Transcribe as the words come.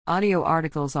Audio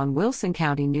articles on Wilson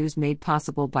County News made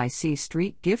possible by C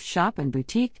Street Gift Shop and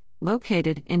Boutique,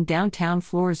 located in downtown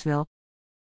Floresville.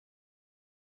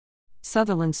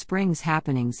 Sutherland Springs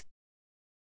happenings.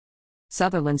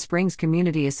 Sutherland Springs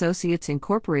Community Associates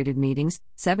Incorporated meetings,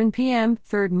 7 p.m.,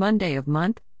 third Monday of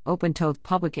month, open to the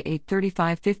public at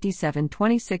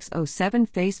 8/35/57/2607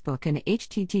 Facebook and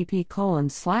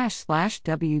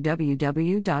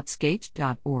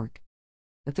http://www.skate.org.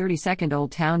 The 32nd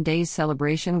Old Town Days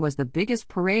celebration was the biggest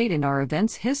parade in our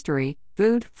event's history: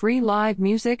 food, free live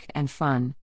music, and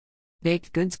fun.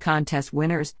 Baked goods contest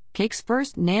winners: cakes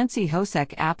first Nancy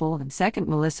Hosek apple and second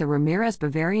Melissa Ramirez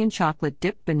Bavarian chocolate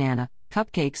dipped banana,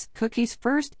 cupcakes, cookies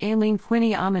first Aileen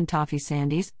Quinney almond toffee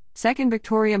sandies, second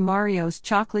Victoria Mario's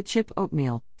chocolate chip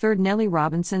oatmeal, third Nellie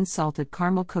Robinson salted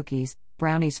caramel cookies,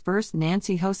 brownies first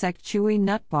Nancy Hosek chewy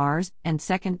nut bars, and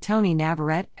second Tony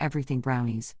Navarrete everything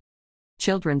brownies.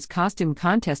 Children's costume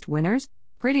contest winners: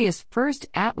 prettiest first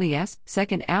Atlee S,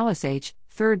 second Alice H,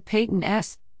 third Peyton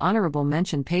S, honorable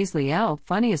mention Paisley L,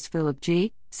 funniest Philip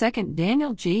G, second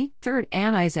Daniel G, third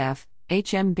Anais F,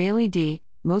 H.M. Bailey D,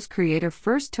 most creative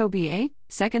first Toby A,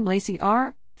 second Lacey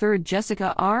R, third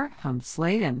Jessica R.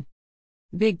 Sladen.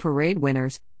 Big parade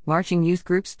winners: marching youth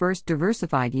groups first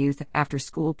Diversified Youth After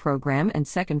School Program and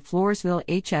second Floresville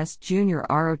HS Junior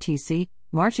ROTC,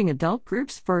 marching adult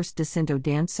groups first DeCinto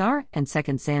Dansar and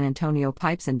second San Antonio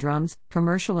Pipes and Drums,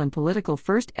 commercial and political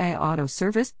first A Auto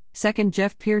Service, second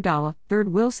Jeff Peerdala, third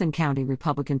Wilson County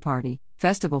Republican Party.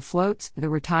 Festival floats: there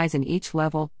were ties in each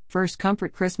level: first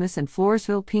Comfort Christmas and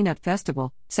Floresville Peanut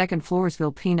Festival, second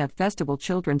Floresville Peanut Festival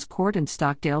Children's Court and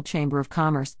Stockdale Chamber of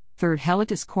Commerce, third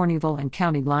Helotes Corneville and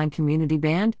County Line Community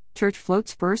Band, church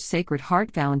floats: first Sacred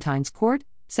Heart Valentine's Court,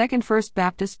 second First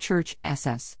Baptist Church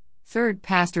SS, third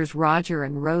Pastors Roger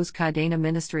and Rose Cadena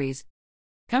Ministries.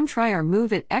 Come try our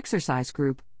Move It exercise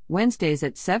group, Wednesdays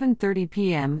at 7:30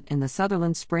 p.m. in the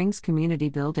Sutherland Springs Community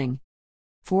Building.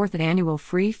 4th Annual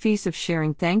Free Feast of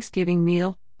Sharing Thanksgiving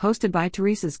Meal, hosted by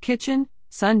Teresa's Kitchen,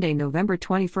 Sunday, November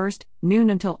 21st, noon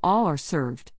until all are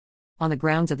served. On the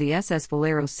grounds of the SS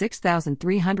Valero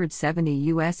 6370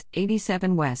 US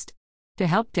 87 West. To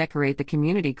help decorate the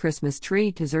community Christmas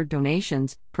tree, dessert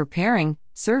donations, preparing,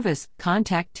 service,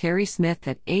 contact Terry Smith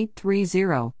at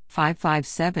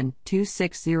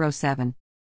 830-557-2607.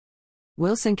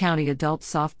 Wilson County Adult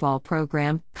Softball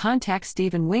Program, contact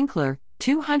Stephen Winkler,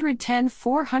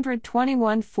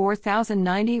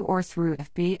 210-421-4090 or through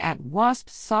FB at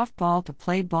Wasps Softball to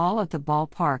play ball at the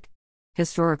ballpark.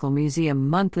 Historical Museum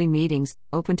monthly meetings,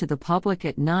 open to the public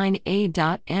at 9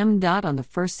 a.m. on the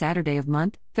first Saturday of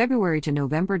month, February to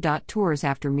November. Tours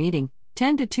after meeting,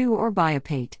 10 to 2 or by a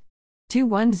pate.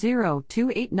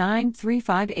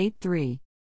 210-289-3583.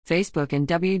 Facebook and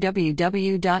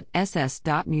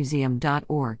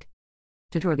www.ss.museum.org.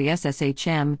 To tour the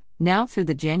SSHM, now through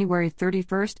the January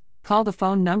 31st, call the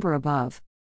phone number above.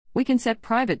 We can set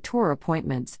private tour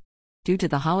appointments. Due to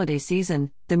the holiday season,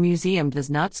 the museum does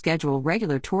not schedule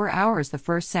regular tour hours the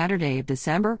first Saturday of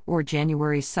December or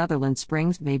January. Sutherland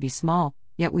Springs may be small,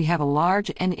 yet we have a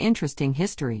large and interesting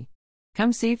history.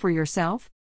 Come see for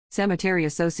yourself. Cemetery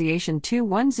Association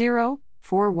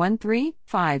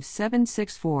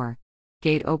 210-413-5764.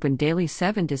 Gate open daily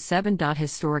 7 to 7.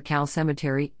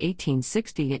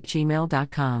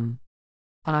 historicalcemetery1860@gmail.com.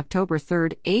 On October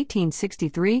 3,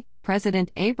 1863, President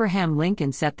Abraham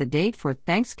Lincoln set the date for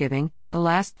Thanksgiving, the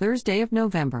last Thursday of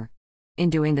November.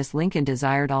 In doing this, Lincoln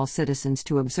desired all citizens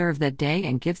to observe that day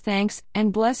and give thanks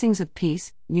and blessings of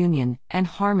peace, union, and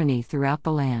harmony throughout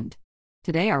the land.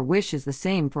 Today our wish is the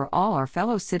same for all our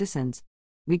fellow citizens.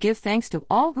 We give thanks to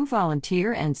all who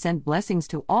volunteer and send blessings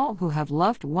to all who have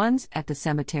loved ones at the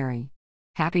cemetery.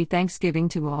 Happy Thanksgiving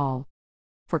to all.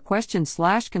 For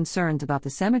questions/concerns about the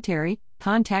cemetery,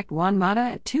 contact Juan Mata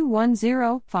at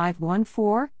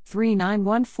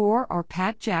 210-514-3914 or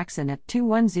Pat Jackson at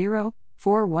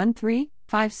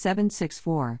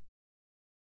 210-413-5764.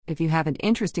 If you have an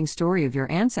interesting story of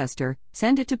your ancestor,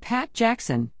 send it to Pat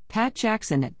Jackson,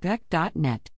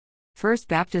 patjackson@beck.net. First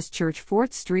Baptist Church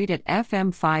 4th Street at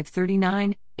FM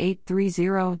 539,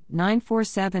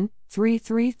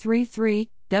 830-947-3333,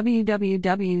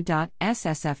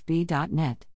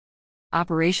 www.ssfb.net.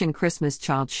 Operation Christmas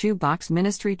Child Shoebox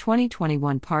Ministry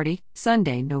 2021 Party,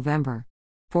 Sunday, November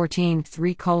 14,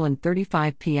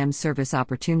 3:35 p.m. Service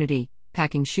opportunity,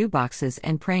 packing shoeboxes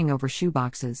and praying over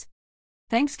shoeboxes.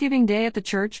 Thanksgiving Day at the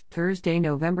church, Thursday,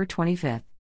 November 25th.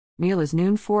 Meal is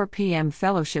noon 4 p.m.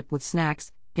 Fellowship with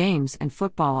snacks, games and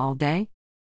football all day.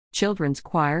 Children's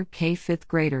Choir K 5th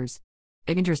graders.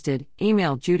 If interested,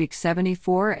 email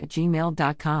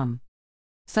judic74@gmail.com.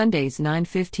 Sundays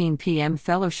 9:15 p.m.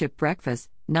 Fellowship Breakfast,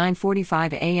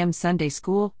 9:45 a.m. Sunday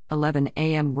School, 11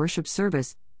 a.m. Worship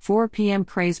Service, 4 p.m.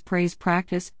 Praise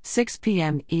Practice, 6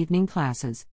 p.m. Evening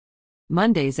Classes.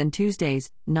 Mondays and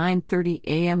Tuesdays, 9:30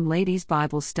 a.m. Ladies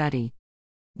Bible Study.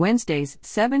 Wednesdays,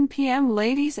 7 p.m.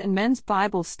 Ladies and Men's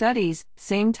Bible Studies,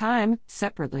 same time,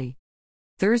 separately.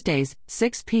 Thursdays,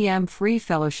 6 p.m. Free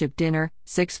Fellowship Dinner,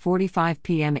 6:45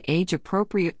 p.m.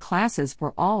 Age-appropriate classes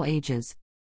for all ages.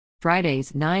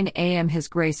 Fridays, 9 a.m. His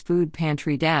Grace Food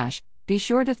Pantry Dash. Be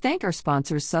sure to thank our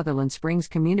sponsors Sutherland Springs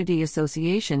Community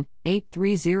Association,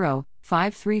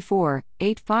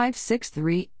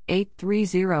 830-534-8563,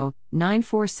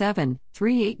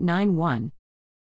 830-947-3891.